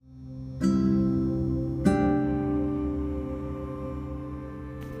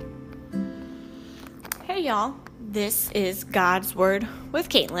y'all. This is God's Word with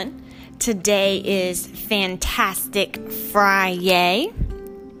Caitlin. Today is Fantastic Friday,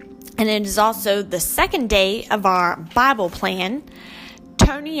 and it is also the second day of our Bible plan.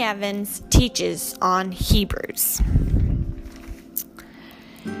 Tony Evans teaches on Hebrews.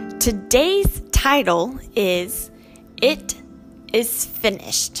 Today's title is It is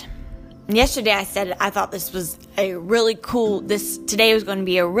Finished. Yesterday I said I thought this was today was going to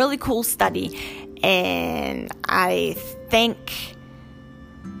be a really cool study, and I think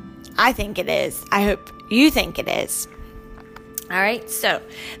it is. I hope you think it is. All right, so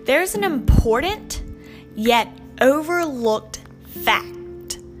there's an important yet overlooked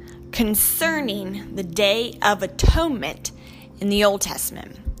fact concerning the Day of Atonement in the Old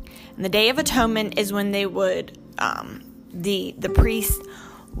Testament. And the Day of Atonement is when they would, the priest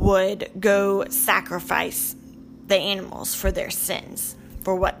would go sacrifice the animals for their sins,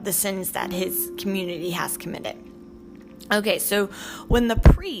 for what the sins that his community has committed. Okay, so when the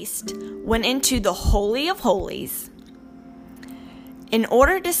priest went into the Holy of Holies, in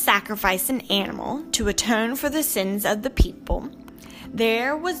order to sacrifice an animal to atone for the sins of the people,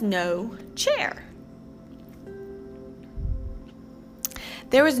 there was no chair.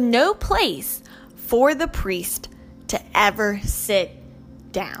 There was no place for the priest to ever sit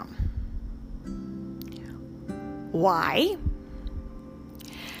down. Why?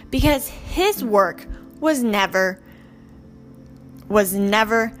 Because his work was never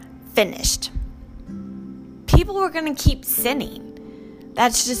finished. People were going to keep sinning.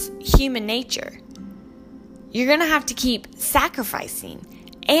 That's just human nature. You're going to have to keep sacrificing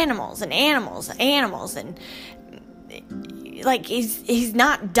animals, and like he's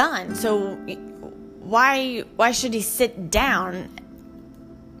not done. So why should he sit down?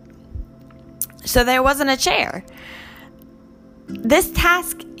 So there wasn't a chair. This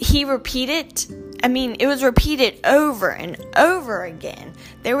task it was repeated over and over again.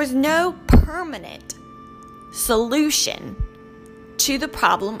 There was no permanent solution to the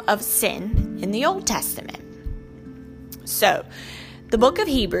problem of sin in the Old Testament. So, the book of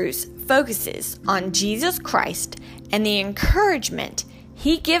Hebrews focuses on Jesus Christ and the encouragement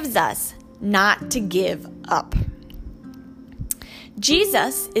he gives us not to give up.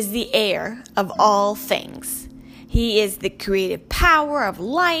 Jesus is the heir of all things. He is the creative power of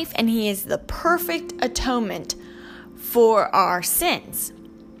life, and he is the perfect atonement for our sins.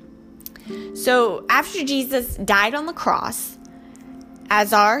 So after Jesus died on the cross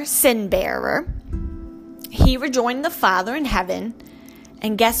as our sin bearer, he rejoined the Father in heaven,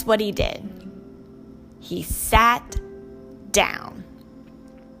 and guess what he did? He sat down.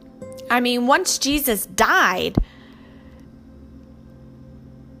 Once Jesus died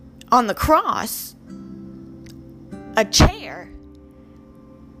on the cross, a chair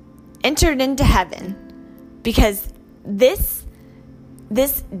entered into heaven, because this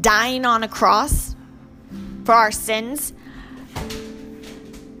dying on a cross for our sins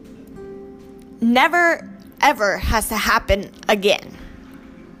never ever has to happen again.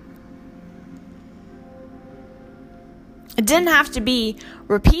 It didn't have to be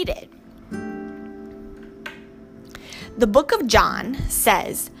repeated. The book of John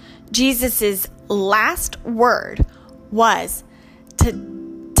says Jesus' last word was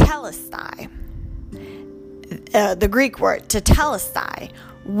tetelestai, the Greek word tetelestai,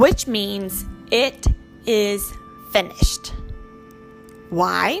 which means it is finished.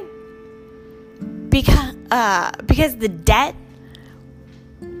 Why? Because the debt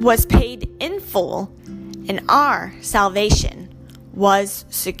was paid in full and our salvation was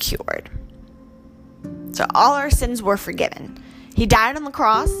secured. So all our sins were forgiven. He died on the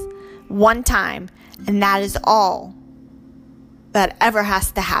cross one time, and that is all that ever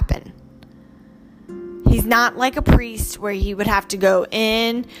has to happen. He's not like a priest where he would have to go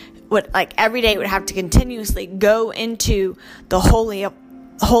in, every day would have to continuously go into the Holy of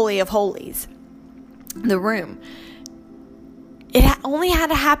Holies, the room. It only had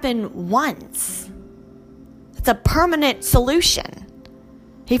to happen once. It's a permanent solution.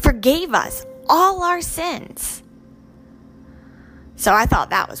 He forgave us all our sins. So I thought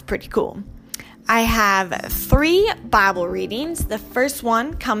that was pretty cool. I have 3 Bible readings. The first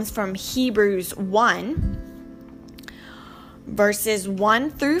one comes from Hebrews 1, verses 1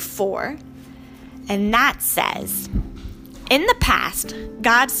 through 4. And that says, "In the past,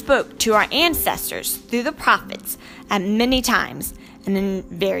 God spoke to our ancestors through the prophets at many times and in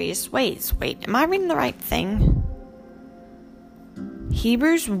various ways." Wait, am I reading the right thing?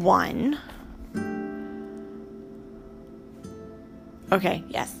 Hebrews 1. Okay,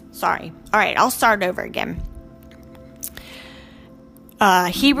 yes, sorry. All right, I'll start over again.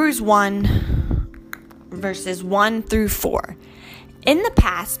 Hebrews 1, verses 1 through 4. In the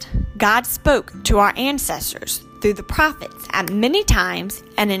past, God spoke to our ancestors through the prophets at many times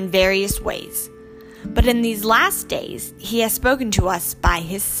and in various ways. But in these last days, he has spoken to us by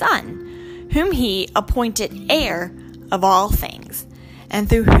his Son, whom he appointed heir of all things, and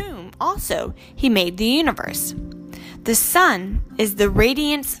through whom also he made the universe. The Son is the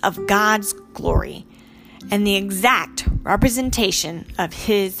radiance of God's glory and the exact representation of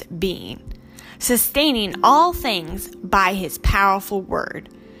his being, sustaining all things by his powerful word.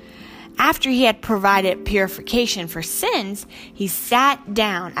 After he had provided purification for sins, he sat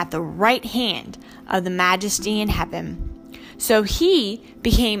down at the right hand of the Majesty in heaven. So he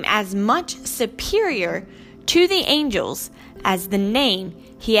became as much superior to the angels as the name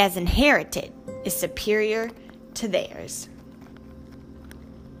he has inherited is superior to theirs.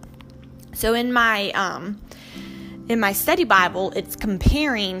 So in my study Bible, it's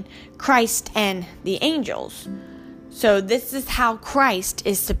comparing Christ and the angels. So this is how Christ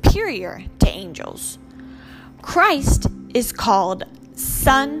is superior to angels. Christ is called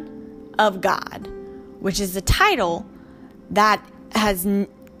Son of God, which is a title that has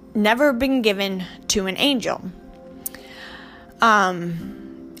never been given to an angel.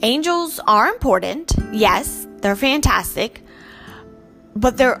 Angels are important. Yes, they're fantastic.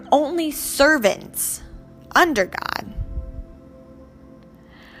 But they're only servants under God.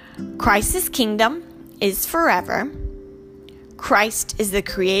 Christ's kingdom is forever. Christ is the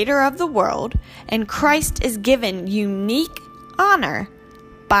creator of the world, and Christ is given unique honor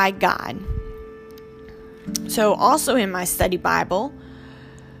by God. So also in my study Bible,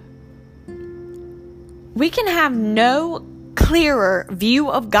 we can have no clearer view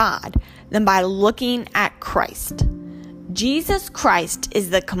of God than by looking at Christ. Jesus Christ is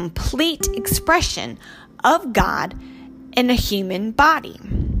the complete expression of God in a human body.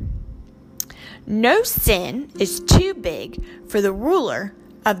 No sin is too big for the ruler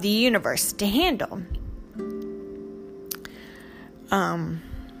of the universe to handle.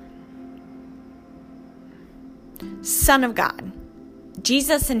 Son of God.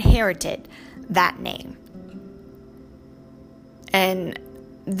 Jesus inherited that name. And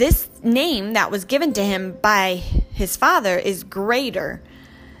this name that was given to him by his Father is greater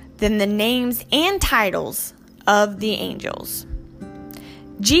than the names and titles of the angels.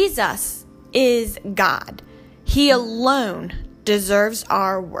 Jesus is God. He alone deserves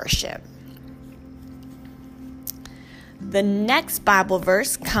our worship. The next Bible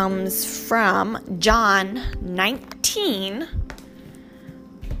verse comes from John 19,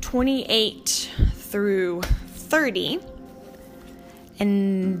 28 through 30.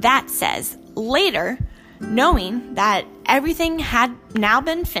 And that says, later, knowing that everything had now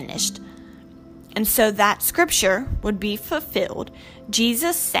been finished, and so that scripture would be fulfilled,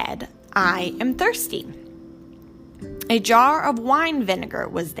 Jesus said, I am thirsty. A jar of wine vinegar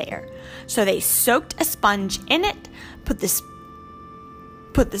was there, so they soaked a sponge in it, put the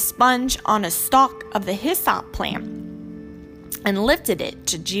sponge on a stalk of the hyssop plant, and lifted it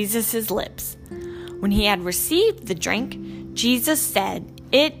to Jesus' lips. When he had received the drink, Jesus said,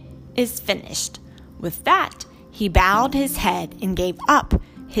 it is finished. With that, he bowed his head and gave up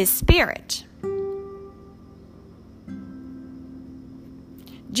his spirit.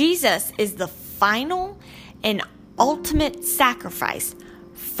 Jesus is the final and ultimate sacrifice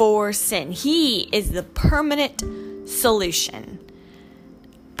for sin. He is the permanent solution.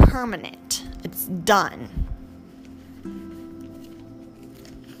 Permanent. It's done.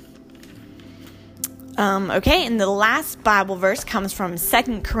 Okay, and the last Bible verse comes from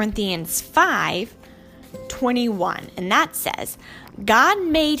 2 Corinthians 5:21, and that says, God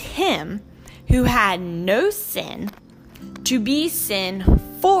made him who had no sin to be sin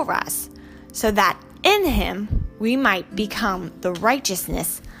for us, so that in him we might become the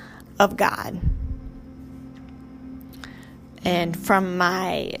righteousness of God. And from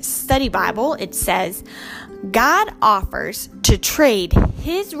my study Bible, it says, God offers to trade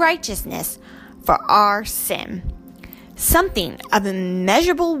his righteousness for our sin, something of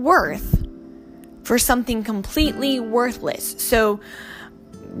immeasurable worth for something completely worthless. So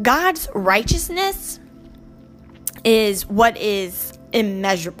God's righteousness is what is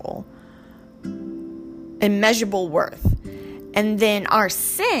immeasurable worth. And then our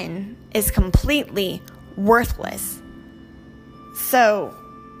sin is completely worthless. So,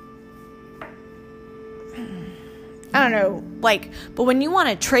 I don't know, but when you want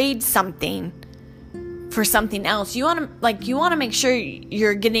to trade something for something else, you want to make sure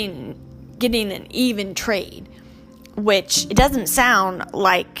you're getting an even trade, which it doesn't sound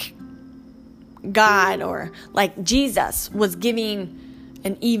like God or like Jesus was giving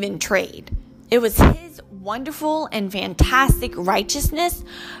an even trade. It was his wonderful and fantastic righteousness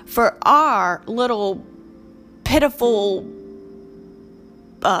for our little pitiful,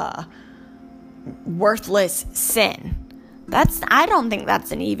 worthless sin. I don't think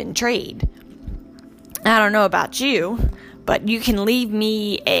that's an even trade. I don't know about you, but you can leave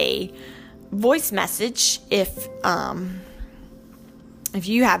me a voice message if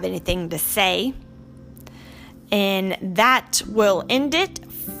you have anything to say. And that will end it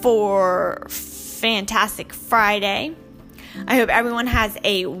for Fantastic Friday. I hope everyone has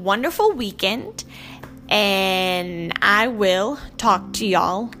a wonderful weekend, and I will talk to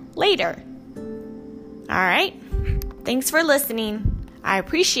y'all later. All right. Thanks for listening. I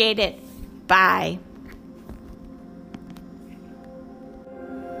appreciate it. Bye.